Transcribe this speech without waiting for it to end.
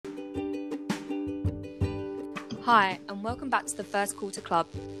Hi, and welcome back to the First Quarter Club.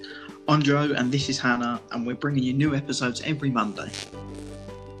 I'm Joe, and this is Hannah, and we're bringing you new episodes every Monday.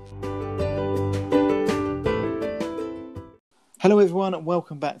 Hello everyone, and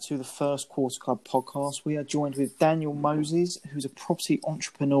welcome back to the First Quarter Club podcast. We are joined with Daniel Moses, who's a property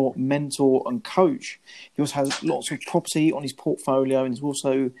entrepreneur, mentor and coach. He also has lots of property on his portfolio and is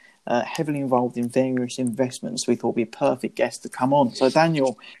also heavily involved in various investments, so we thought it'd be a perfect guest to come on. So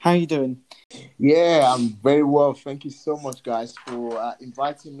Daniel, how are you doing? Yeah, I'm very well. Thank you so much, guys, for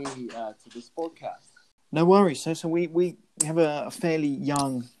inviting me to this podcast. No worries. So we have a fairly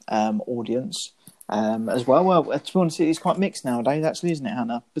young audience as well. Well, to be honest, it's quite mixed nowadays, actually, isn't it,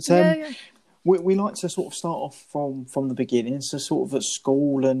 Hannah? But Yeah. We like to sort of start off from the beginning, so sort of at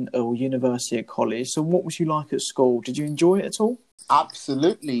school or university or college. So what was you like at school? Did you enjoy it at all?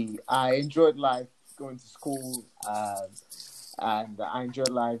 Absolutely. I enjoyed life going to school, and I enjoyed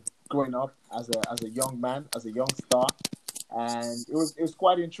life growing up as a young man, as a young star. And it was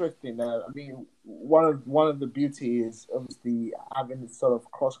quite interesting. I mean, one of the beauty is obviously having this sort of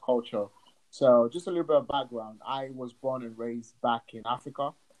cross culture. So just a little bit of background. I was born and raised back in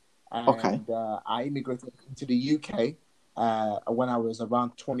Africa, and I immigrated into the UK when I was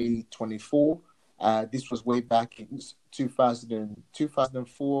around 24. This was way back in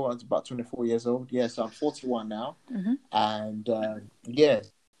 2004. I was about 24 years old. Yeah, so I'm 41 now. Mm-hmm. And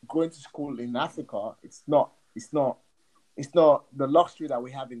going to school in Africa, it's not the luxury that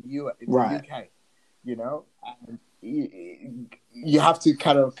we have in the UK, you know. And you have to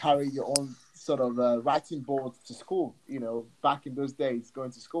kind of carry your own sort of writing board to school, you know, back in those days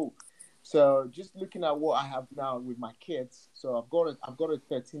going to school. So just looking at what I have now with my kids, so I've got a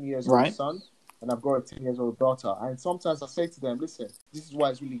 13 years old son and I've got a 10 years old daughter. And sometimes I say to them, listen, this is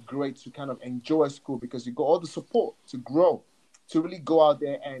why it's really great to kind of enjoy school, because you got all the support to grow, to really go out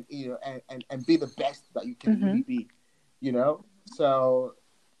there and, you know, and be the best that you can really be, you know. So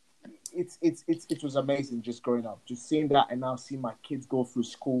it was amazing just growing up, just seeing that, and now seeing my kids go through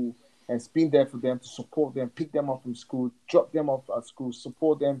school and being there for them, to support them, pick them up from school, drop them off at school,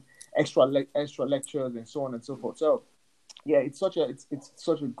 support them, extra lectures and so on and so forth. So yeah, it's such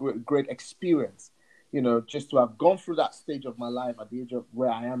a great experience, you know, just to have gone through that stage of my life at the age of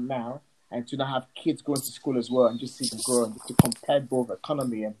where I am now, and to now have kids going to school as well, and just see them grow, and to compare both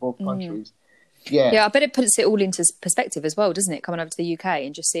economy and both countries. Yeah, I bet it puts it all into perspective as well, doesn't it? Coming over to the UK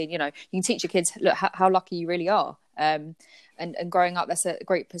and just seeing, you know, you can teach your kids, look, how lucky you really are. And growing up, that's a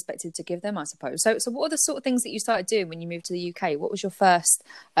great perspective to give them, I suppose. So what are the sort of things that you started doing when you moved to the UK? What was your first,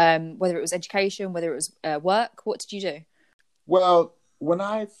 whether it was education, whether it was work? What did you do? Well, when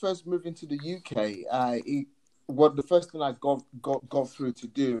I first moved into the UK, the first thing I got through to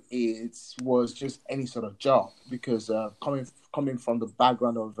do was just any sort of job, because coming from the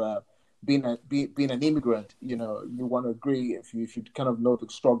background of being an immigrant, you know, you want to agree if you kind of know the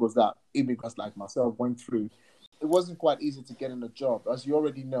struggles that immigrants like myself went through. It wasn't quite easy to get in a job, as you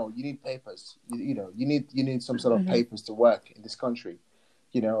already know. You need papers. You need some sort of papers to work in this country.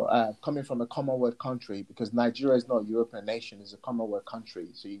 You know, coming from a Commonwealth country, because Nigeria is not a European nation; it's a Commonwealth country.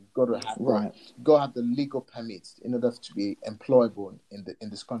 So you've got to have the legal permits in order to be employable in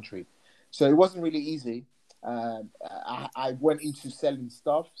this country. So it wasn't really easy. I went into selling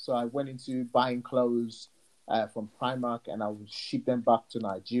stuff. So I went into buying clothes from Primark, and I would ship them back to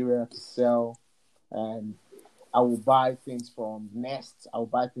Nigeria to sell. And I will buy things from Nest. I will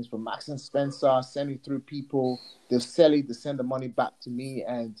buy things from Marks and Spencer, send it through people. They'll sell it. They send the money back to me.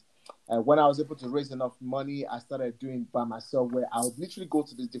 And when I was able to raise enough money, I started doing it by myself, where I would literally go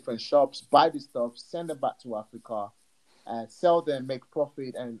to these different shops, buy the stuff, send them back to Africa, and sell them, make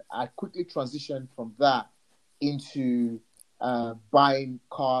profit. And I quickly transitioned from that into buying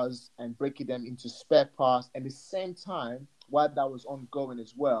cars and breaking them into spare parts. And at the same time, while that was ongoing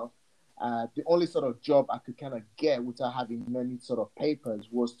as well, the only sort of job I could kind of get without having many sort of papers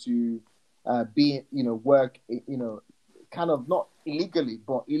was to work, you know, kind of not illegally,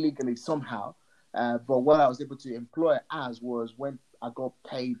 but illegally somehow. But what I was able to employ as was when I got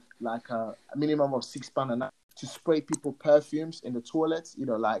paid like a minimum of £6 a night to spray people perfumes in the toilets. You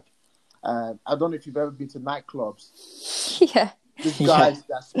know, like, I don't know if you've ever been to nightclubs. Yeah. These guys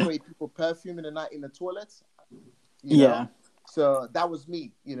that spray people perfume in the toilets. You know? So that was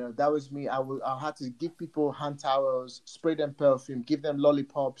me, you know, I had to give people hand towels, spray them perfume, give them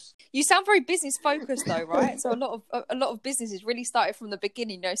lollipops. You sound very business focused though, right? So a lot of businesses really started from the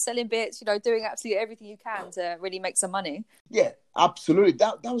beginning, you know, selling bits, you know, doing absolutely everything you can to really make some money. Yeah, absolutely.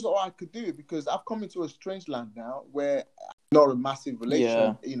 That was all I could do, because I've come into a strange land now where not a massive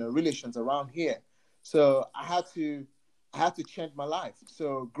relations around here. So I had to I had to change my life.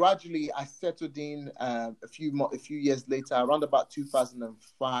 So gradually, I settled in. A few years later, around about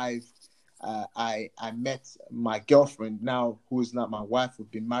 2005, I met my girlfriend now, who is not my wife.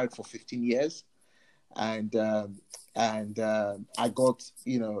 We've been married for 15 years, and I got,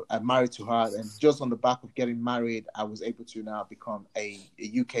 I married to her, and just on the back of getting married, I was able to now become a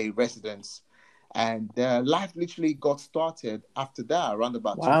UK resident, and life literally got started after that, around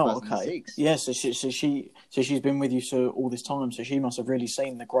about Wow. Okay. 2006. Yeah. So she's been with you so all this time. So she must have really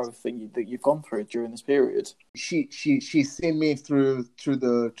seen the growth that you've gone through during this period. She's seen me through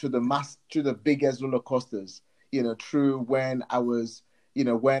the biggest roller coasters. Through when I was,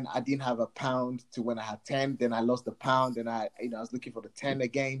 when I didn't have a pound, to when I had 10, then I lost the pound, and I was looking for the 10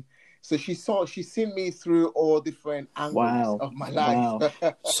 again. So she's seen me through all different angles Wow. of my life.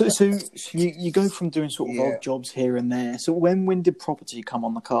 Wow. So you go from doing sort of Yeah. odd jobs here and there. So when did property come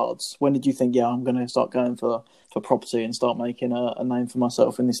on the cards? When did you think, yeah, I'm going to start going for property and start making a name for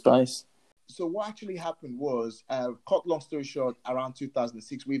myself in this space? So what actually happened was, cut long story short, around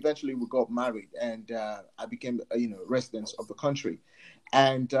 2006, we got married, and I became, resident of the country,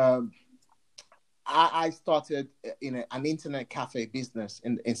 and I started an internet cafe business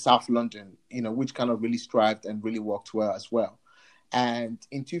in South London, which kind of really thrived and really worked well as well. And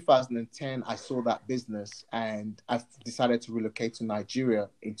in 2010, I sold that business, and I decided to relocate to Nigeria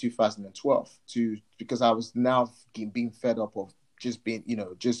in 2012 because I was now being fed up of just being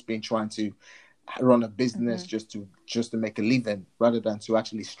trying to run a business just to make a living rather than to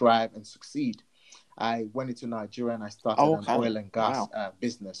actually strive and succeed. I went into Nigeria and I started an oil and gas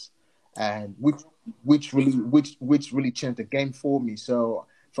business, and which really changed the game for me. So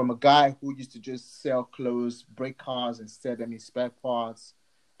from a guy who used to just sell clothes, break cars, and sell them in spare parts,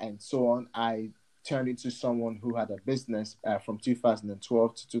 and so on, I turned into someone who had a business from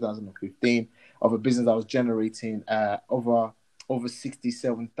 2012 to 2015 of a business that was generating over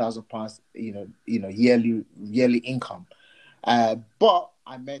 £67,000, yearly income. But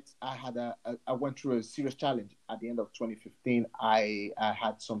I went through a serious challenge at the end of 2015. I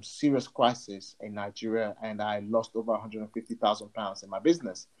had some serious crisis in Nigeria, and I lost over £150,000 in my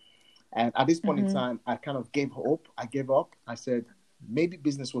business. And at this point in time, I kind of gave hope. I gave up. I said, maybe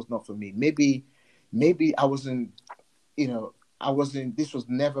business was not for me. Maybe I wasn't, this was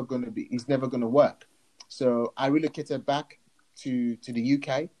never going to be, it's never going to work. So I relocated back to the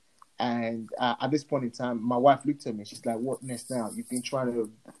UK. And at this point in time, my wife looked at me. She's like, "What next now?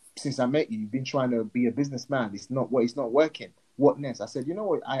 Since I met you, you've been trying to be a businessman. It's not working. What next?" I said, "You know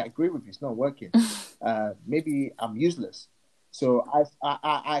what? I agree with you. It's not working. Maybe I'm useless." So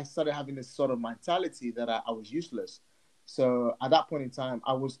I started having this sort of mentality that I was useless. So at that point in time,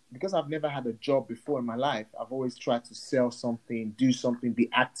 because I've never had a job before in my life, I've always tried to sell something, do something,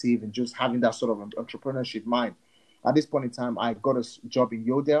 be active, and just having that sort of entrepreneurship mind. At this point in time, I got a job in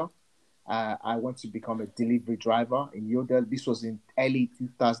Yodel. I went to become a delivery driver in Yodel. This was in early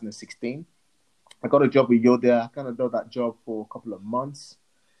 2016. I got a job with Yodel. I kind of did that job for a couple of months.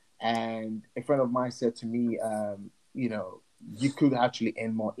 And a friend of mine said to me, you could actually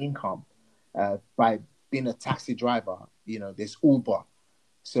earn more income by being a taxi driver. There's Uber.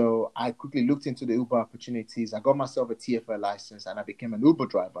 So I quickly looked into the Uber opportunities. I got myself a TFL license, and I became an Uber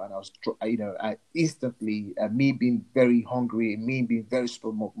driver. And I was, I instantly, me being very hungry, me being very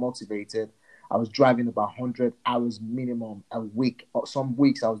motivated, I was driving about 100 hours minimum a week. Some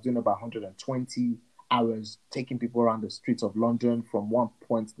weeks I was doing about 120 hours, taking people around the streets of London from one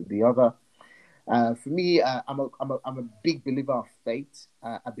point to the other. For me, I'm a big believer of fate.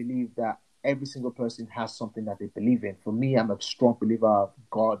 I believe that every single person has something that they believe in. For me, I'm a strong believer of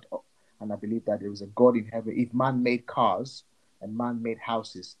God, and I believe that there is a God in heaven. If man made cars and man made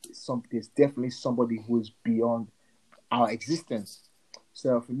houses, there's definitely somebody who is beyond our existence.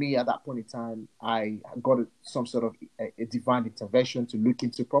 So for me, at that point in time, I got some sort of a divine intervention to look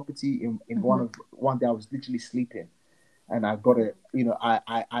into property. One day I was literally sleeping, and I got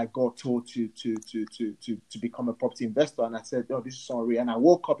I got told to become a property investor, and I said, "Oh, this is so real." And I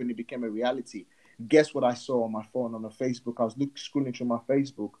woke up and it became a reality. Guess what I saw on my phone on the Facebook? I was scrolling through my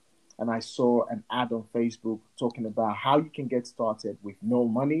Facebook, and I saw an ad on Facebook talking about how you can get started with no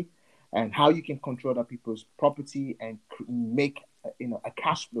money, and how you can control other people's property and make a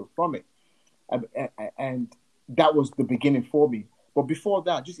cash flow from it. And that was the beginning for me. But before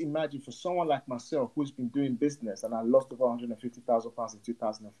that, just imagine for someone like myself who's been doing business, and I lost over £150,000 in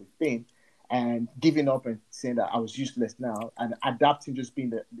 2015, and giving up and saying that I was useless now, and adapting just being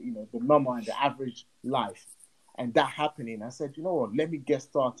the normal and the average life, and that happening, I said, you know what, let me get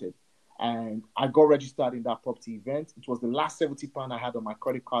started. And I got registered in that property event. It was the last £70 I had on my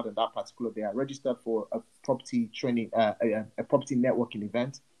credit card on that particular day. I registered for a property training, a property networking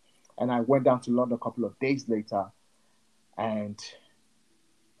event. And I went down to London a couple of days later. And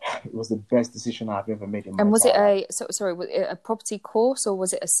it was the best decision I've ever made in my life. And was it a property course, or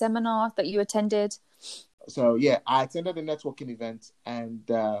was it a seminar that you attended? So, yeah, I attended the networking event, and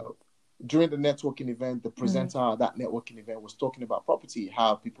during the networking event, the presenter at that networking event was talking about property,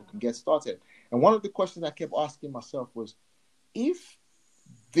 how people can get started. And one of the questions I kept asking myself was, if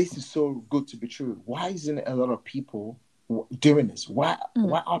this is so good to be true, why isn't a lot of people doing this? Why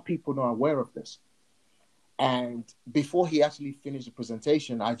are people not aware of this? And before he actually finished the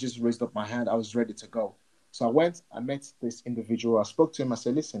presentation, I just raised up my hand. I was ready to go. So I went, I met this individual. I spoke to him. I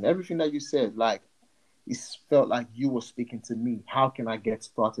said, listen, everything that you said, like, it felt like you were speaking to me. How can I get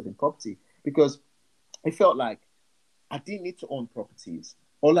started in property? Because it felt like I didn't need to own properties.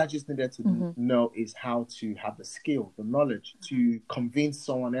 All I just needed to know is how to have the skill, the knowledge to convince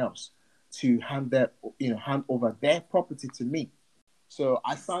someone else to hand over their property to me. So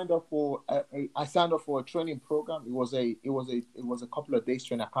I signed up for a training program. It was a couple of days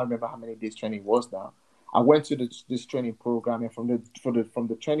training. I can't remember how many days training it was now. I went to this training program, and from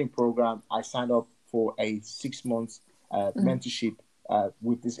the training program, I signed up for a 6 months mentorship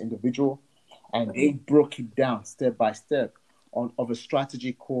with this individual, and they broke it down step by step of a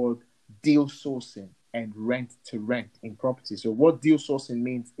strategy called deal sourcing and rent to rent in property. So what deal sourcing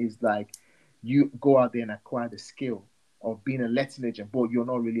means is like you go out there and acquire the skill of being a letting agent, but you're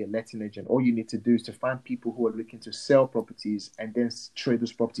not really a letting agent. All you need to do is to find people who are looking to sell properties and then trade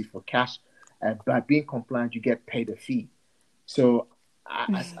those properties for cash. By being compliant, you get paid a fee. So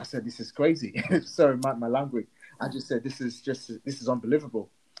I said, this is crazy. Sorry, my language. I just said, this is unbelievable.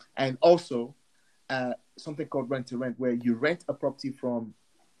 And also something called rent to rent, where you rent a property from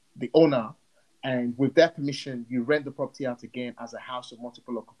the owner, and with their permission, you rent the property out again as a house of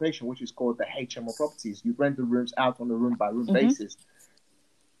multiple occupation, which is called the HMO properties. You rent the rooms out on a room by room basis.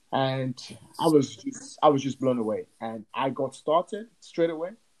 And I was just blown away. And I got started straight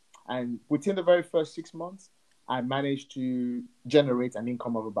away. And within the very first 6 months, I managed to generate an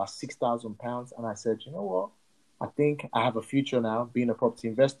income of about £6,000. And I said, you know what? I think I have a future now being a property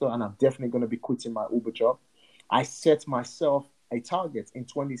investor, and I'm definitely going to be quitting my Uber job. I set myself a target in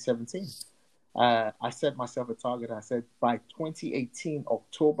 2017. I set myself a target. I said by 2018,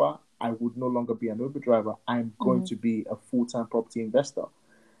 October, I would no longer be an Uber driver. I'm going to be a full-time property investor.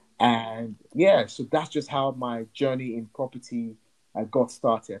 And yeah, so that's just how my journey in property got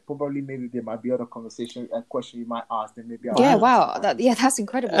started. Probably, maybe there might be other question you might ask. Then maybe that's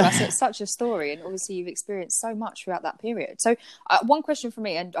incredible. That's such a story, and obviously you've experienced so much throughout that period. So, one question for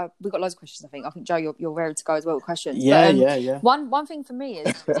me, and we've got loads of questions. I think Joe, you're ready to go as well with questions. Yeah. One thing for me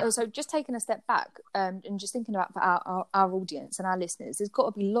is so just taking a step back and just thinking about for our audience and our listeners. There's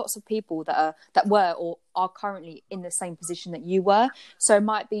got to be lots of people that were or are currently in the same position that you were. So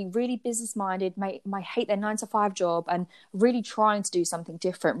might be really business minded, might hate their 9-to-5 job, and really trying to do something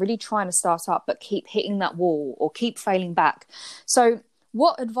different, really trying to start up, but keep hitting that wall or keep failing back. So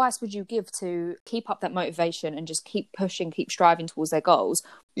what advice would you give to keep up that motivation and just keep pushing, keep striving towards their goals?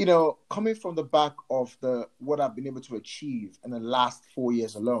 You know, coming from the back of what I've been able to achieve in the last 4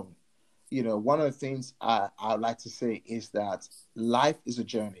 years alone, you know, one of the things I would like to say is that life is a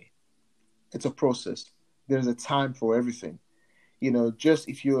journey. It's a process. There's a time for everything. You know, just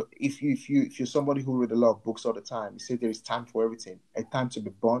if you're somebody who read a lot of books all the time, you say there is time for everything. A time to be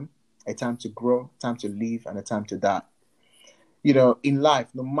born, a time to grow, a time to live, and a time to die. You know, in life,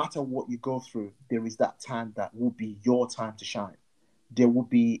 no matter what you go through, there is that time that will be your time to shine. There will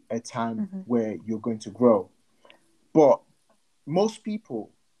be a time where you're going to grow. But most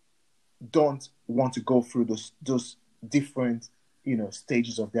people don't want to go through those different, you know,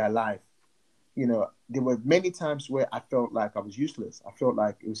 stages of their life. You know, there were many times where I felt like I was useless. I felt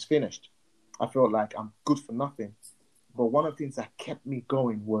like it was finished. I felt like I'm good for nothing. But one of the things that kept me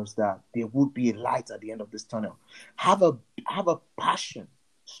going was that there would be a light at the end of this tunnel. Have a passion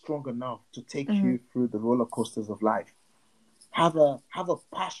strong enough to take you through the roller coasters of life. Have a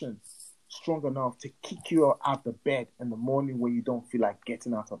passion strong enough to kick you out of the bed in the morning when you don't feel like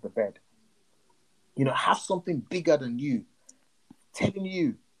getting out of the bed. You know, have something bigger than you telling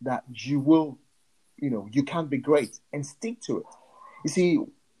you that you will, you know, you can be great, and stick to it. You see,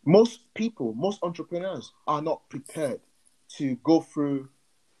 most entrepreneurs are not prepared to go through,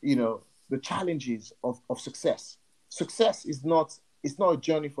 you know, the challenges of success. Success is not a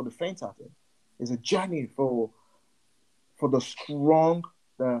journey for the faint-hearted. It's a journey for the strong,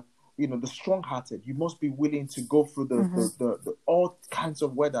 the the strong-hearted. You must be willing to go through the all kinds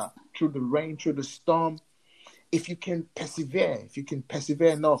of weather, through the rain, through the storm. If you can persevere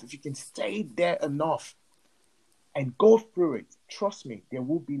enough, if you can stay there enough and go through it, trust me, there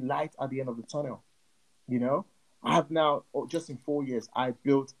will be light at the end of the tunnel. I have now, just in 4 years, I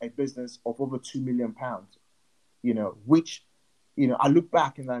built a business of over £2 million, which, I look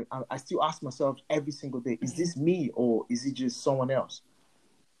back and I still ask myself every single day, is this me or is it just someone else?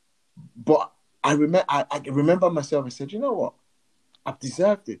 But I remember myself and said, you know what? I've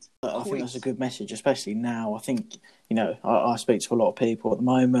deserved it. I think that's a good message, especially now. I think, I speak to a lot of people at the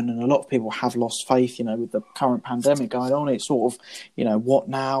moment, and a lot of people have lost faith, with the current pandemic going on. It's sort of, what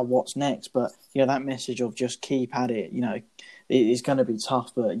now, what's next? But, that message of just keep at it, it is going to be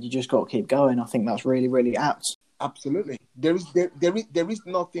tough, but you just got to keep going. I think that's really, really apt. Absolutely. There is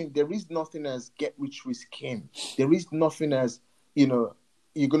nothing as get rich scheme. There is nothing as, you're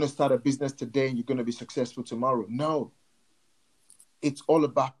going to start a business today and you're going to be successful tomorrow. No. It's all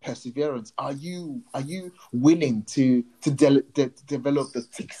about perseverance. Are you willing to develop the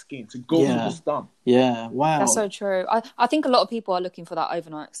thick skin, to go through the storm? Yeah, wow. That's so true. I think a lot of people are looking for that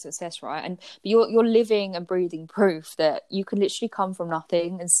overnight success, right? And you're living and breathing proof that you can literally come from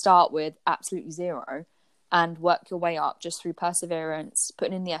nothing and start with absolutely zero and work your way up just through perseverance,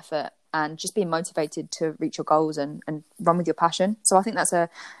 putting in the effort, and just being motivated to reach your goals and run with your passion. So I think that's a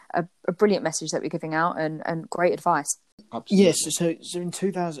brilliant message that we're giving out and great advice. Absolutely. Yes. So in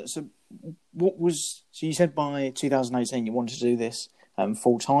 2000, so you said by 2018 you wanted to do this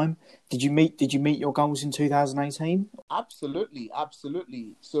full time. Did you meet your goals in 2018? Absolutely.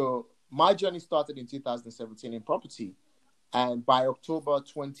 So my journey started in 2017 in property, and by October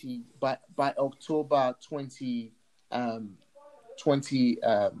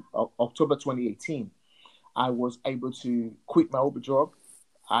 2018, I was able to quit my Uber job.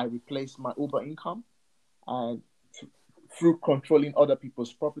 I replaced my Uber income, and through controlling other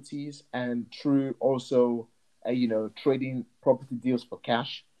people's properties and through also, trading property deals for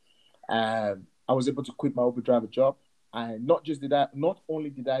cash, I was able to quit my Uber driver job. And not only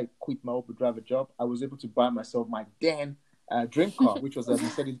did I quit my Uber driver job, I was able to buy myself my then dream car, which was a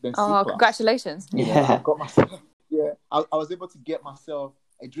Mercedes-Benz C-Class. Congratulations! I got myself. Yeah, I was able to get myself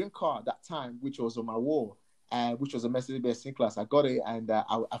a dream car at that time, which was on my wall, which was a Mercedes-Benz C-Class. I got it, and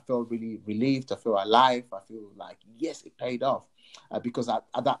I felt really relieved. I feel alive. I feel like, yes, it paid off. Because at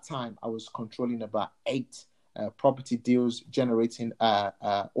that time, I was controlling about 8 property deals, generating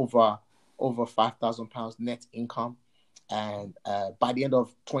over £5,000 net income. And by the end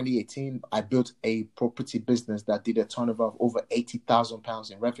of 2018, I built a property business that did a turnover of over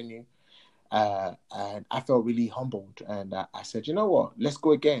 £80,000 in revenue. And I felt really humbled, and I said, you know what, let's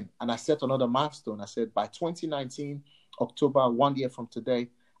go again. And I set another milestone. I said, by 2019, October, 1 year from today,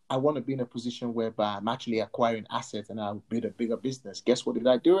 I want to be in a position whereby I'm actually acquiring assets and I'll build a bigger business. Guess what? Did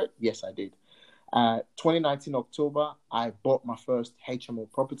I do it? Yes, I did. 2019, October, I bought my first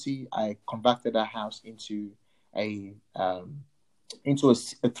HMO property. I converted that house into from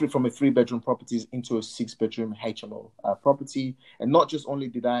a 3-bedroom properties into a 6-bedroom HMO property. And not just only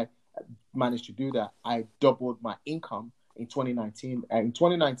did I managed to do that, I doubled my income in 2019. In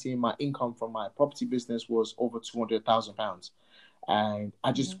 2019, my income from my property business was over £200,000. And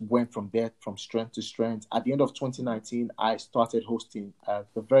I just went from there, from strength to strength. At the end of 2019, I started hosting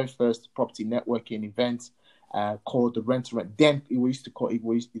the very first property networking event called the Rent to Rent. Then it was used to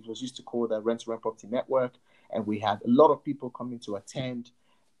call the Rent to Rent Property Network, and we had a lot of people coming to attend,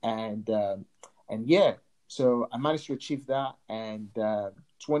 and yeah, so I managed to achieve that. And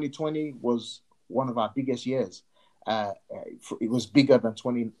 2020 was one of our biggest years. It was bigger than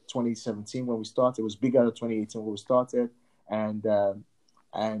 2017 when we started. It was bigger than 2018 when we started. And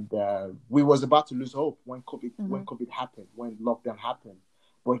we was about to lose hope when COVID happened, when lockdown happened.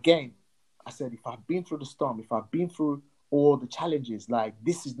 But again, I said, if I've been through the storm, if I've been through all the challenges, like,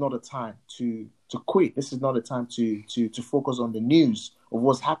 this is not a time to quit. This is not a time to focus on the news of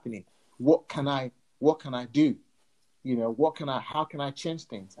what's happening. What can I do? How can I change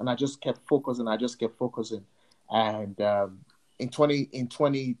things? And I just kept focusing. And in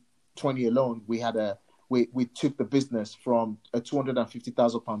 2020 alone, we took the business from a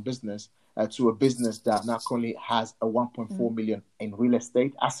 £250,000 business to a business that now currently has a 1.4 million in real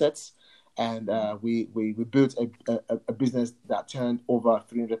estate assets. And we built a business that turned over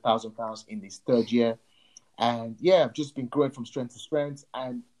 £300,000 in this third year. And yeah, I've just been growing from strength to strength.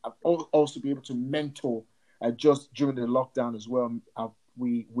 And I've also been able to mentor just during the lockdown as well. I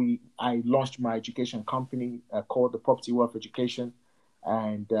launched my education company called the Property Wealth Education.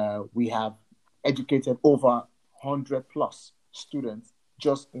 And we have educated over 100 plus students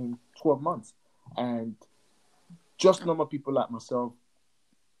just in 12 months. And just normal people like myself,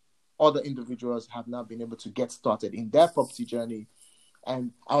 other individuals have now been able to get started in their property journey.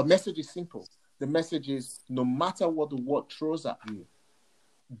 And our message is simple. The message is, no matter what the world throws at you,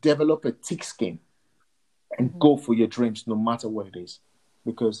 develop a thick skin and go for your dreams, no matter what it is.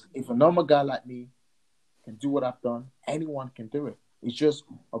 Because if a normal guy like me can do what I've done, anyone can do it. It's just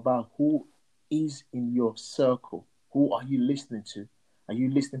about who is in your circle. Who are you listening to? Are you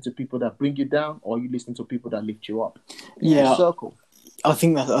listening to people that bring you down, or are you listening to people that lift you up? Yeah, circle. I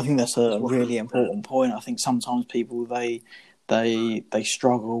think that's a really important point. I think sometimes people they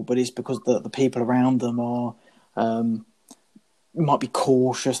struggle, but it's because the people around them are might be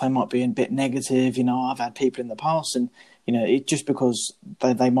cautious. They might be a bit negative. I've had people in the past, and it just because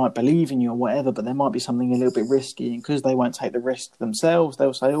they might believe in you or whatever, but there might be something a little bit risky, and because they won't take the risk themselves,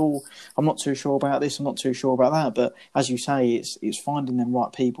 they'll say, "Oh, I'm not too sure about this. I'm not too sure about that." But as you say, it's finding them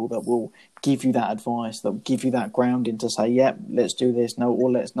right people that will give you that advice, that will give you that grounding to say, "Yep, let's do this." No,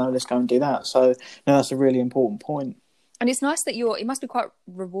 or let's go and do that. So, no, that's a really important point. And it's nice that it must be quite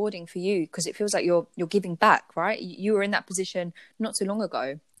rewarding for you, because it feels like you're giving back, right? You were in that position not too long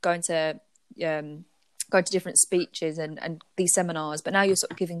ago, going to different speeches and these seminars, but now you're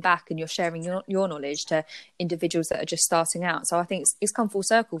sort of giving back and you're sharing your knowledge to individuals that are just starting out. So I think it's come full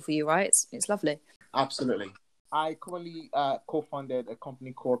circle for you, right? It's lovely. Absolutely. I currently co-founded a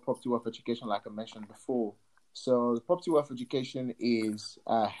company called Property Wealth Education, like I mentioned before. So the Property Wealth Education is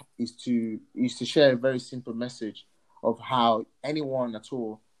to share a very simple message of how anyone at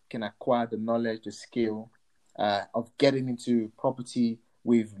all can acquire the knowledge, the skill of getting into property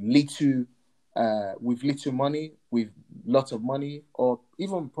with little money, with lots of money, or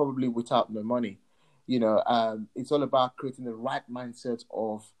even probably without no money. It's all about creating the right mindset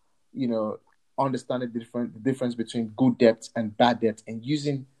of, understanding the difference between good debt and bad debt, and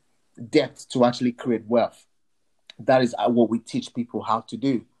using debt to actually create wealth. That is what we teach people how to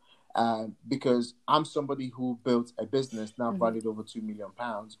do. Because I'm somebody who built a business now valued over £2 million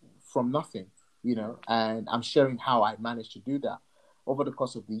from nothing, and I'm sharing how I managed to do that. Over the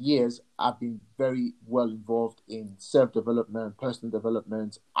course of the years, I've been very well involved in self-development, personal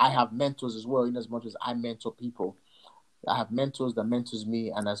development. I have mentors as well, in as much as I mentor people. I have mentors that mentors me,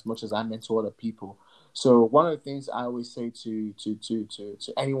 and as much as I mentor other people. So one of the things I always say to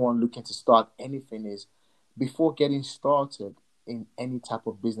anyone looking to start anything is, before getting started in any type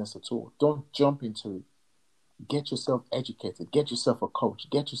of business at all, don't jump into it. Get yourself educated. Get yourself a coach.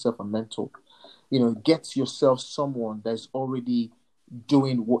 Get yourself a mentor. Get yourself someone that's already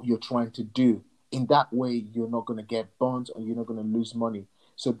doing what you're trying to do. In that way, you're not going to get burnt, or you're not going to lose money.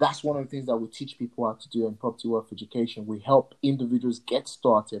 So that's one of the things that we teach people how to do in Property Wealth Education. We help individuals get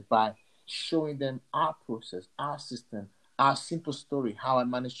started by showing them our process, our system, our simple story, how I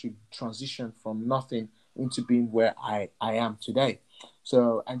managed to transition from nothing into being where I am today.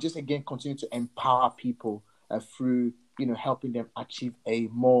 So, and just again, continue to empower people through, helping them achieve a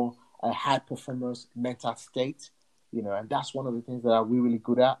more high performance mental state, and that's one of the things that we're really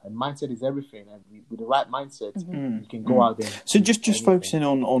good at. And mindset is everything. And with the right mindset, you can go out there. So just focusing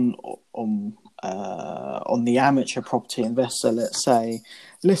on the amateur property investor, let's say,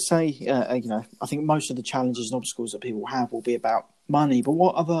 I think most of the challenges and obstacles that people have will be about money, but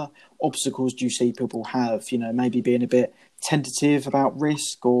what other obstacles do you see people have? Maybe being a bit tentative about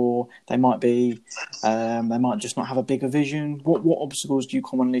risk, or they might just not have a bigger vision. What obstacles do you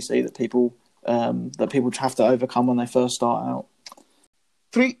commonly see that people have to overcome when they first start out?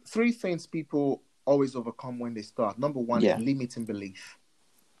 Three things people always overcome when they start. Number one is limiting belief.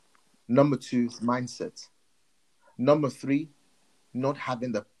 Number two is mindset. Number three, not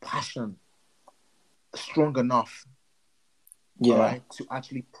having the passion strong enough, right, to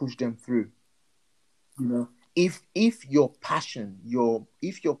actually push them through. If your passion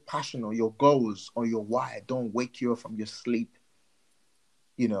or your goals or your why don't wake you up from your sleep,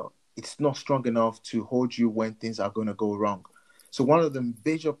 it's not strong enough to hold you when things are going to go wrong. So one of the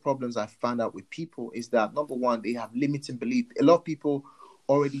major problems I found out with people is that, number one, they have limiting belief. A lot of people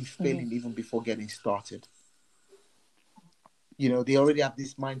already failing even before getting started. They already have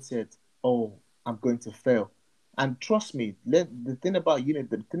this mindset, oh, I'm going to fail. And trust me, the thing about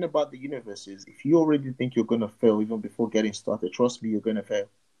the universe is, if you already think you're going to fail even before getting started, trust me, you're going to fail,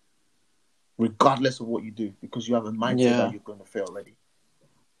 regardless of what you do, because you have a mindset that you're going to fail already.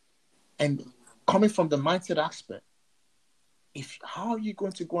 And coming from the mindset aspect, how are you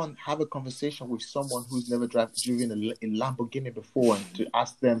going to go and have a conversation with someone who's never driven a Lamborghini before, and to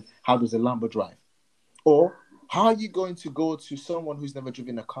ask them, how does a Lambo drive? Or How are you going to go to someone who's never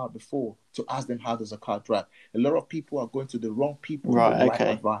driven a car before to ask them how does a car drive? A lot of people are going to the wrong people with the right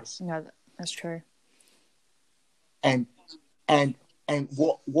advice. No, that's true. And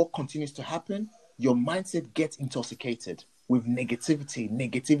what continues to happen? Your mindset gets intoxicated with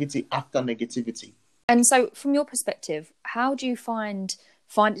negativity after negativity. And so, from your perspective, how do you find?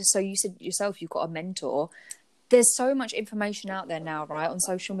 So you said yourself you've got a mentor. There's so much information out there now, right, on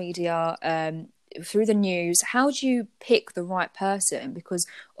social media, through the news. How do you pick the right person? Because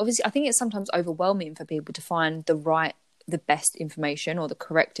obviously, I think it's sometimes overwhelming for people to find the best information or the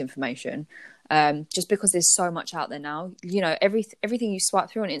correct information. Just because there's so much out there now, everything you swipe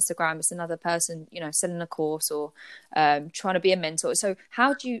through on Instagram, it's another person, selling a course or trying to be a mentor. So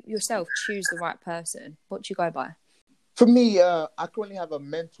how do you yourself choose the right person? What do you go by? For me, I currently have a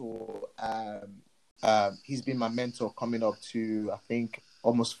mentor. He's been my mentor coming up to, I think,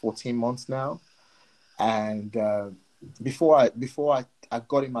 almost 14 months now. And before I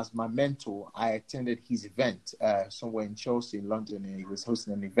got him as my mentor, I attended his event somewhere in Chelsea, in London, and he was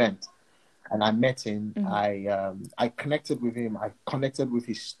hosting an event. And I met him. Mm-hmm. I connected with him. I connected with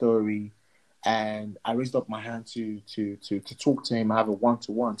his story, and I raised up my hand to talk to him. I have a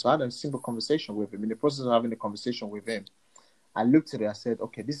one-to-one. So I had a simple conversation with him. In the process of having a conversation with him, I looked at it. I said,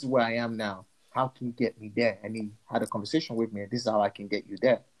 "Okay, this is where I am now. How can you get me there?" And he had a conversation with me. This is how I can get you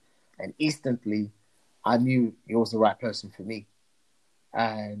there. And instantly, I knew he was the right person for me.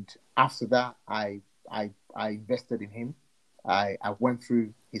 And after that, I invested in him. I went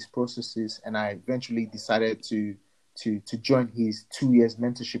through his processes, and I eventually decided to join his 2 years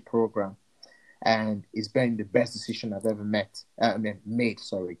mentorship program. And it's been the best decision I've ever made.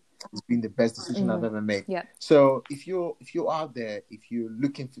 Sorry, it's been the best decision I've ever made. Yeah. So if you're out there, if you're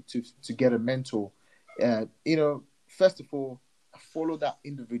looking to get a mentor, first of all, follow that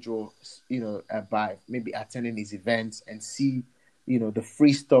individual, by maybe attending his events and see, the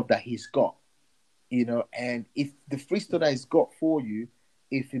free stuff that he's got. And if the free stuff that he's got for you,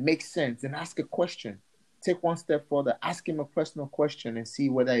 if it makes sense, then ask a question. Take one step further, ask him a personal question and see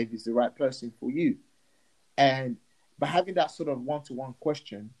whether he's the right person for you. And by having that sort of one-to-one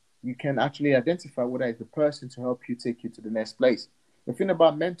question, you can actually identify whether it's the person to help you take you to the next place. The thing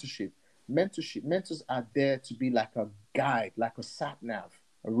about mentors are there to be like a guide, like a sat-nav,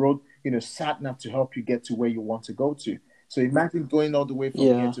 a road, sat-nav to help you get to where you want to go to. So imagine going all the way from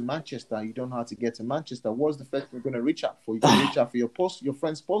here to Manchester. You don't know how to get to Manchester. What's the first thing you're going to reach out for? You're going to reach out for your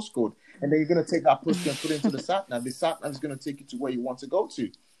friend's postcode. And then you're going to take that postcode and put it into the sat-nav. The sat-nav is going to take you to where you want to go to.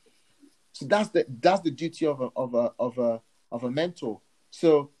 So that's the duty of a mentor.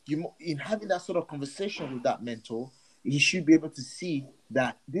 So in having that sort of conversation with that mentor, you should be able to see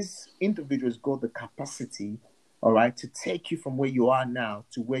that this individual has got the capacity, all right, to take you from where you are now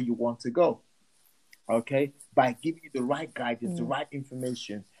to where you want to go. Okay, by giving you the right guidance, the right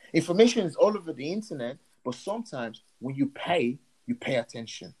information. Information is all over the internet, but sometimes when you pay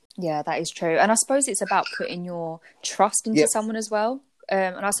attention. Yeah, that is true. And I suppose it's about putting your trust into someone as well.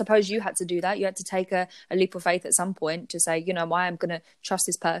 And I suppose you had to do that. You had to take a leap of faith at some point to say, I am going to trust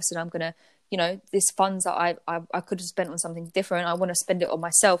this person. I'm going to, this funds that I could have spent on something different. I want to spend it on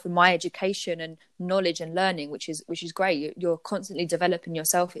myself and my education and knowledge and learning, which is great. You're constantly developing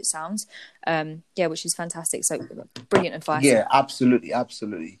yourself, it sounds. Which is fantastic. So brilliant advice. Yeah, absolutely.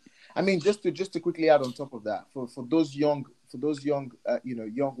 I mean, just to quickly add on top of that, for those young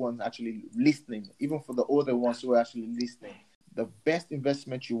ones actually listening, even for the older ones who are actually listening, the best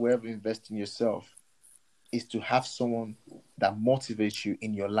investment you will ever invest in yourself is to have someone that motivates you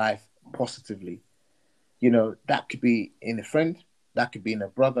in your life positively. That could be in a friend, that could be in a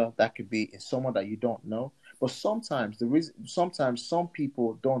brother, that could be in someone that you don't know. But sometimes some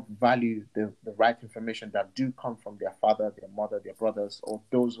people don't value the right information that do come from their father, their mother, their brothers, or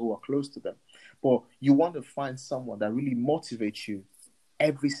those who are close to them. But you want to find someone that really motivates you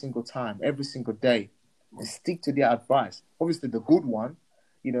every single time, every single day, and stick to their advice. Obviously, the good one,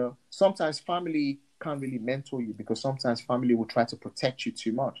 sometimes family can't really mentor you because sometimes family will try to protect you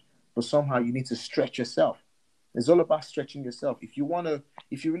too much. But somehow you need to stretch yourself. It's all about stretching yourself. If you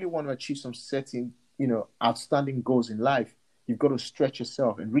really want to achieve some certain, outstanding goals in life, you've got to stretch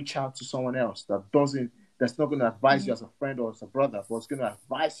yourself and reach out to someone else that's not going to advise you as a friend or as a brother, but it's going to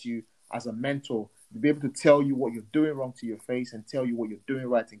advise you as a mentor to be able to tell you what you're doing wrong to your face and tell you what you're doing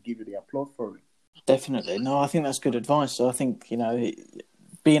right and give you the applaud for it. Definitely. No, I think that's good advice. So I think,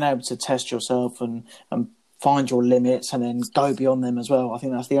 being able to test yourself and find your limits and then go beyond them as well. I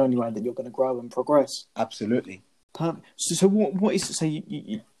think that's the only way that you're going to grow and progress. Absolutely. So what is, so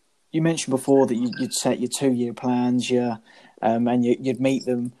you mentioned before that you'd set your 2 year plans, and you'd meet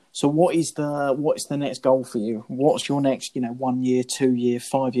them So what is the next goal for you? What's your next 1 year, 2 year,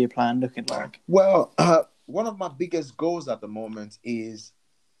 5 year plan looking like? Well, one of my biggest goals at the moment is,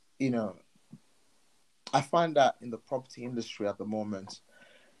 I find that in the property industry at the moment,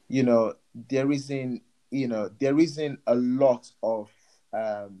 there isn't a lot of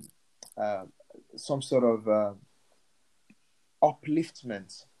um, uh, some sort of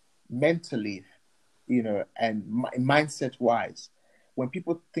upliftment mentally, and mindset wise. When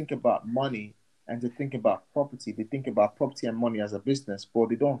people think about money and they think about property, they think about property and money as a business, but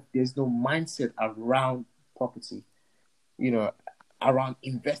there's no mindset around property, you know, around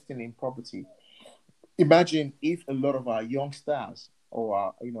investing in property. Imagine if a lot of our young stars or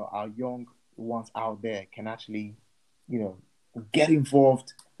our young ones out there can actually, you know, get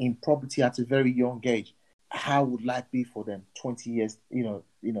involved in property at a very young age. How would life be for them 20 years,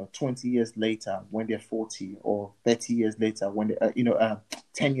 20 years later when they're 40, or 30 years later when they,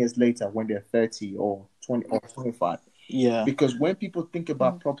 10 years later when they're 30 or 20 or 25? Yeah. Because when people think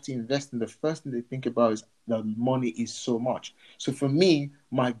about property investing, the first thing they think about is the money is so much. So for me,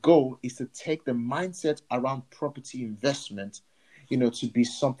 my goal is to take the mindset around property investment, to be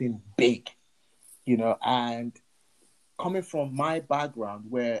something big, and coming from my background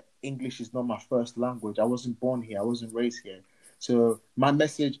where English is not my first language, I wasn't born here, I wasn't raised here. So my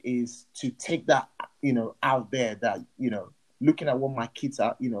message is to take that, out there, that, looking at what my kids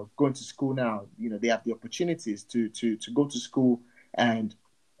are, going to school now, they have the opportunities to go to school and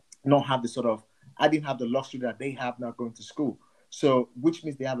not have the sort of, I didn't have the luxury that they have now going to school. So, which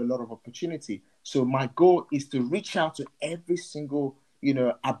means they have a lot of opportunity. So my goal is to reach out to every single,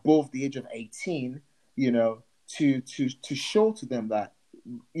 above the age of 18, to show to them that,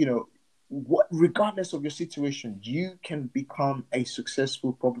 regardless of your situation, you can become a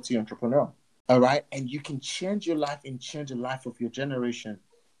successful property entrepreneur. All right. And you can change your life and change the life of your generation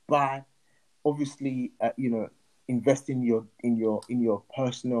by obviously, investing in your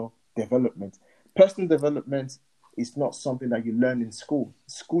personal development. Personal development is not something that you learn in school.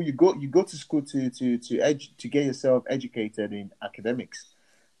 You go to school to get yourself educated in academics.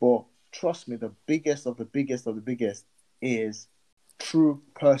 But trust me, the biggest of the biggest of the biggest is true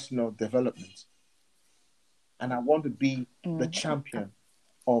personal development. And I want to be the champion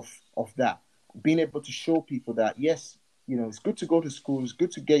of that. Being able to show people that, yes, it's good to go to school, it's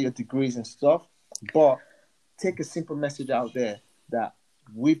good to get your degrees and stuff, but take a simple message out there that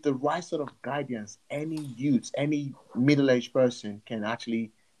with the right sort of guidance, any youth, any middle-aged person can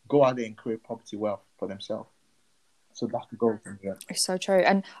actually go out there and create property wealth for themselves. So that's the goal from here. It's so true.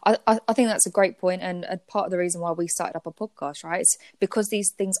 And I think that's a great point. And part of the reason why we started up a podcast, right? It's because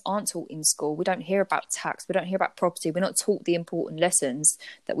these things aren't taught in school. We don't hear about tax. We don't hear about property. We're not taught the important lessons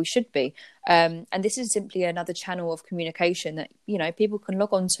that we should be. And this is simply another channel of communication that, people can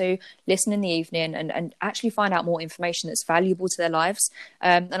log on to, listen in the evening and actually find out more information that's valuable to their lives.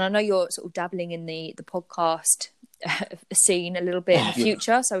 And I know you're sort of dabbling in the podcast scene a little bit in the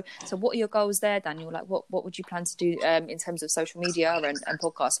future. So what are your goals there, Daniel? Like what would you plan to do in terms of social media and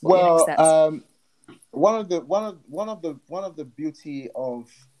podcasts? What are your next steps? One of the beauty of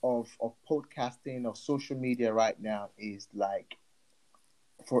podcasting, of social media right now is, like,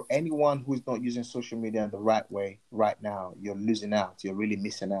 for anyone who's not using social media in the right way right now, you're losing out. You're really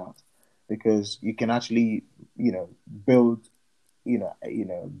missing out, because you can actually, build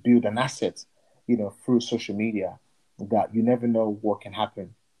an asset, through social media, that you never know what can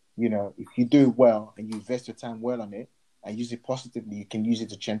happen. If you do it well and you invest your time well on it and use it positively, you can use it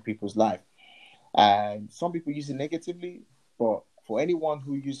to change people's life. And some people use it negatively, but for anyone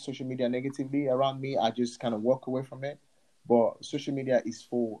who uses social media negatively around me, I just kind of walk away from it. But social media is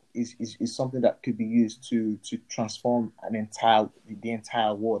something that could be used to transform the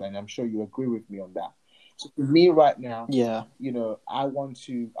entire world, and I'm sure you agree with me on that. So for me right now, I want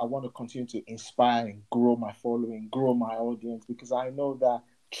to continue to inspire and grow my following, grow my audience, because I know that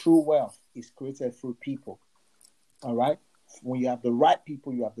true wealth is created through people. All right. When you have the right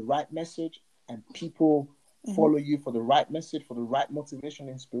people, you have the right message, and people follow you for the right message, for the right motivation,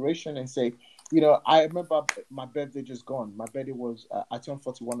 inspiration, and say, I remember my birthday just gone. My birthday was, I turned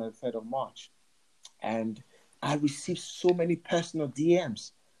 41 on the 3rd of March. And I received so many personal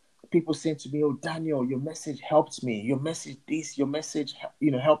DMs. People saying to me, "Oh, Daniel, your message helped me. Your message this, your message,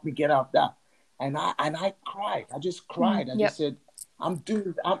 helped me get out that." And I cried. I just cried. I just said, I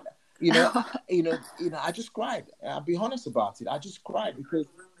just cried. I'll be honest about it. I just cried because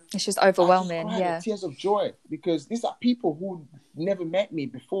it's just overwhelming. Tears of joy, because these are people who never met me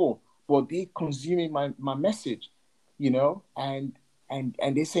before, but they consuming my message, and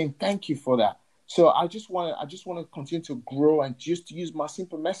they're saying thank you for that. So I just want to continue to grow and just use my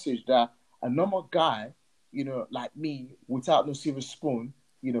simple message that a normal guy, like me, without no silver spoon,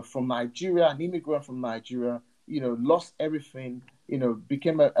 from Nigeria, an immigrant from Nigeria, lost everything,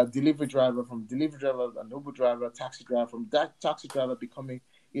 became a delivery driver, from delivery driver, an Uber driver, taxi driver, from that taxi driver becoming,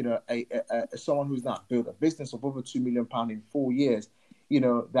 someone who's now built a business of over £2 million in 4 years,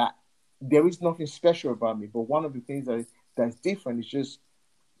 that there is nothing special about me. But one of the things that's different is just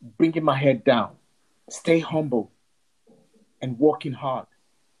bringing my head down, stay humble, and working hard,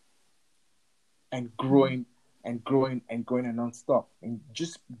 and growing and growing and growing and non-stop, and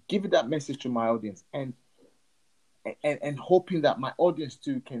just giving that message to my audience, and hoping that my audience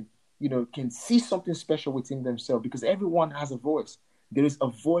too can see something special within themselves, because everyone has a voice. There is a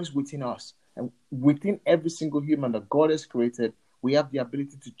voice within us, and within every single human that God has created, we have the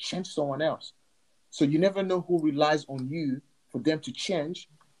ability to change someone else. So you never know who relies on you for them to change.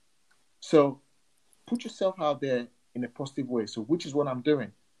 So put yourself out there in a positive way. So which is what I'm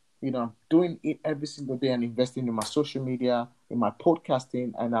doing. I'm doing it every single day and investing in my social media, in my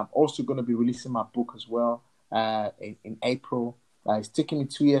podcasting, and I'm also going to be releasing my book as well in April. It's taken me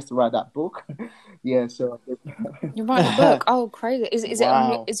 2 years to write that book. Yeah, so You're writing a book. Oh, crazy! Is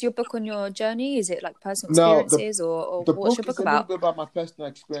Wow. is your book on your journey? Is it like personal no, experiences, or the what's book your book is a little about? bit about my personal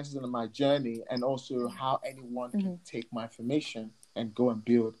experiences and my journey, and also how anyone Mm-hmm. can take my information and go and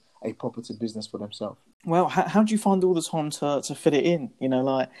build a property business for themselves. Well, how do you find all the time to fit it in?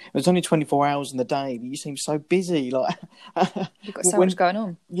 Like it was only 24 hours in the day, but you seem so busy. Like, You've got so much going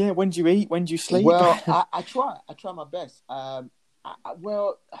on. yeah, when do you eat? When do you sleep? Well, I try my best.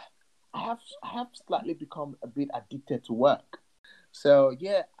 Well, I have slightly become a bit addicted to work. So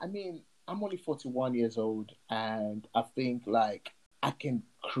yeah, I mean, I'm only 41 years old, and I think like I can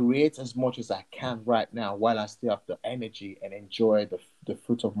create as much as I can right now while I still have the energy and enjoy the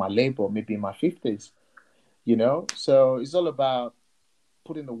fruit of my labor, maybe in my 50s. So it's all about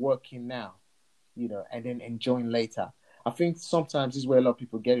putting the work in now, and then enjoying later. I think sometimes this is where a lot of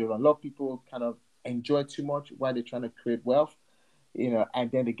people get it wrong. A lot of people kind of enjoy too much while they're trying to create wealth,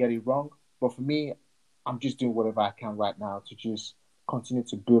 and then they get it wrong. But for me, I'm just doing whatever I can right now to just continue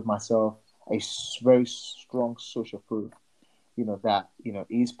to build myself a very strong social proof, that, it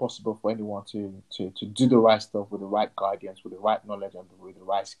is possible for anyone to do the right stuff with the right guidance, with the right knowledge, and with the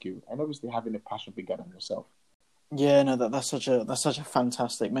right skill. And obviously having a passion bigger than yourself. Yeah, no, that's such a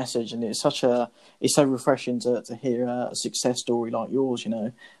fantastic message, and it's so refreshing to hear a success story like yours.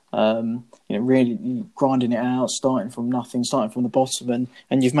 Really grinding it out, starting from nothing, starting from the bottom,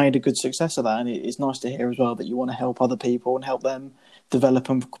 and you've made a good success of that. And it's nice to hear as well that you want to help other people and help them develop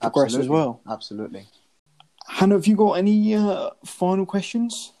and progress as well. Absolutely. Hannah, have you got any final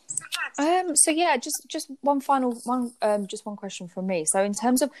questions? So yeah, just one final one, just one question from me. So in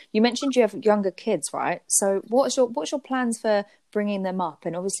terms of, you mentioned you have younger kids, right? So what's your plans for bringing them up?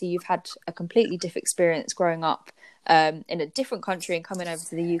 And obviously you've had a completely different experience growing up in a different country and coming over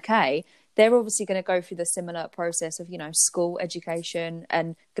to the UK. They're obviously going to go through the similar process of, school education,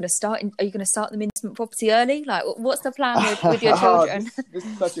 and are you going to start them in investment property early? Like, what's the plan with your children? This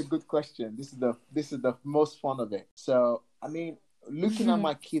is such a good question. This is the most fun of it. So, I mean, looking at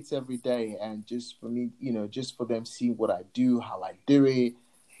my kids every day, and just for me, just for them seeing what I do, how I do it,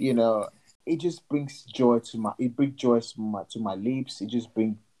 it just brings joy to my lips. It just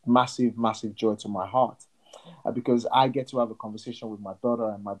brings massive, massive joy to my heart. Because I get to have a conversation with my daughter,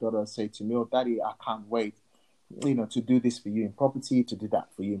 and my daughter say to me, "Oh, Daddy, I can't wait, to do this for you in property, to do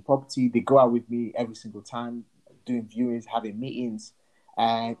that for you in property." They go out with me every single time, doing viewings, having meetings,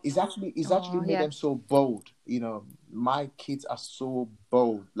 and it's actually made them so bold. My kids are so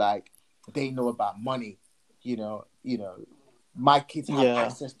bold, like they know about money. My kids have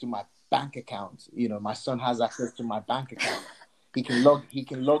access to my bank account. My son has access to my bank account. He can log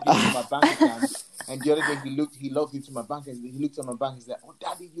into my bank account. And the other day he logged into my bank, and he looked at my bank. He's like, "Oh,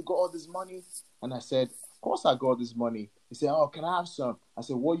 Daddy, you got all this money?" And I said, "Of course I got all this money." He said, "Oh, can I have some?" I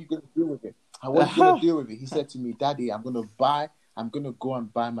said, "What are you going to do with it?" "What are you going to do with it?" He said to me, "Daddy, I'm going to go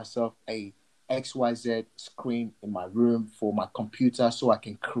and buy myself a XYZ screen in my room for my computer so I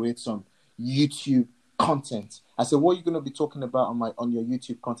can create some YouTube content." I said, "What are you going to be talking about on your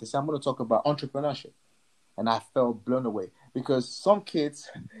YouTube content?" He said, "I'm going to talk about entrepreneurship." And I felt blown away, because some kids,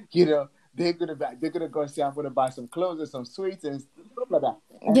 they're gonna go and say, "I'm gonna buy some clothes and some sweets and stuff like that."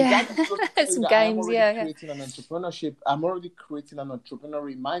 And Yeah, that just goes to tell you some that games. creating an entrepreneurship. I'm already creating an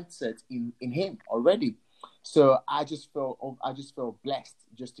entrepreneurial mindset in him already. So I just felt blessed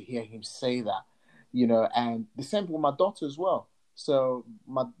just to hear him say that, And the same with my daughter as well. So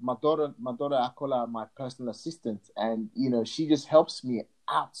my daughter, I call her my personal assistant, and she just helps me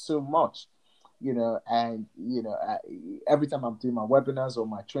out so much. and every time I'm doing my webinars or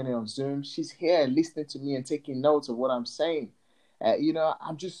my training on Zoom, she's here listening to me and taking notes of what I'm saying.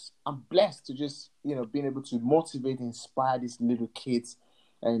 I'm blessed to just, being able to motivate and inspire these little kids.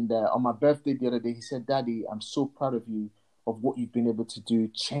 And on my birthday the other day, he said, "Daddy, I'm so proud of you, of what you've been able to do,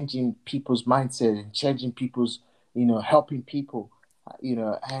 changing people's mindset and changing people's, helping people,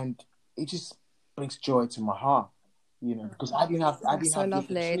 and it just brings joy to my heart, because I didn't have the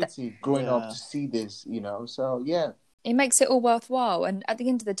opportunity growing up to see this, so yeah. It makes it all worthwhile. And at the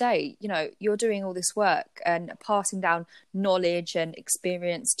end of the day, you're doing all this work and passing down knowledge and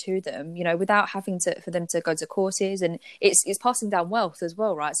experience to them, without having for them to go to courses, and it's passing down wealth as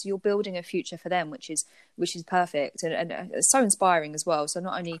well, right? So you're building a future for them, which is perfect, and it's so inspiring as well. So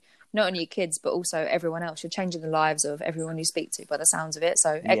not only your kids, but also everyone else. You're changing the lives of everyone you speak to by the sounds of it.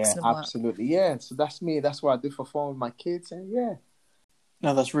 So excellent work. Absolutely. Yeah. So that's me. That's what I do for fun with my kids. And yeah.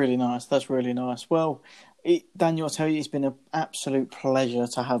 No, that's really nice. Well, Daniel, I tell you, it's been an absolute pleasure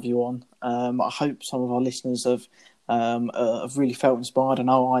to have you on. I hope some of our listeners have really felt inspired. I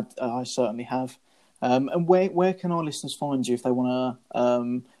know I certainly have. And where can our listeners find you if they want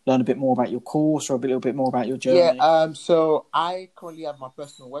to learn a bit more about your course or a little bit more about your journey? Yeah. So I currently have my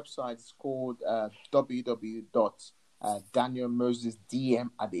personal website. It's called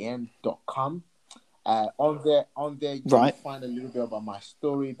www.danielmosesdm@the-end.com. On there you can find a little bit about my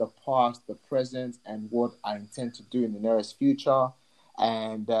story, the past, the present, and what I intend to do in the nearest future.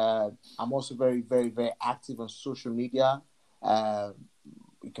 And I'm also very, very, very active on social media.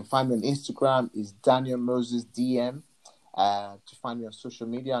 You can find me on Instagram, is Daniel Moses DM, to find me on social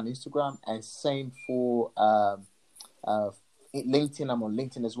media on Instagram. And same for LinkedIn. I'm on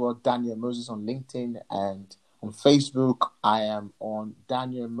LinkedIn as well, Daniel Moses on LinkedIn. And on Facebook, I am on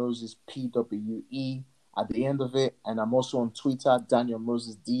Daniel Moses PWE at the end of it. And I'm also on Twitter, Daniel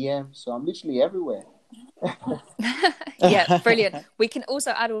Moses DM. So I'm literally everywhere. Yeah, brilliant. We can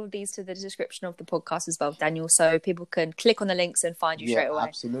also add all of these to the description of the podcast as well, Daniel, so people can click on the links and find you straight away.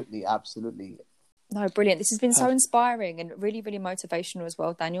 Absolutely. No, brilliant. This has been so inspiring and really, really motivational as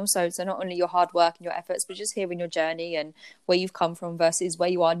well, Daniel. So not only your hard work and your efforts, but just hearing your journey and where you've come from versus where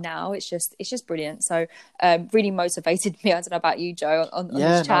you are now. It's just brilliant. So really motivated me. I don't know about you, Joe, on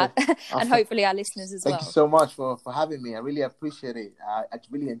this chat, and hopefully our listeners as well. Thank you so much for having me. I really appreciate it. I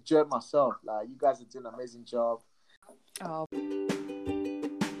really enjoyed myself. You guys are doing an amazing job. Oh.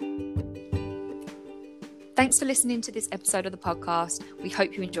 Thanks for listening to this episode of the podcast. We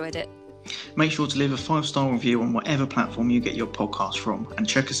hope you enjoyed it. Make sure to leave a 5-star review on whatever platform you get your podcast from, and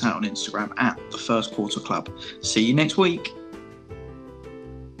check us out on Instagram @The First Quarter Club. See you next week.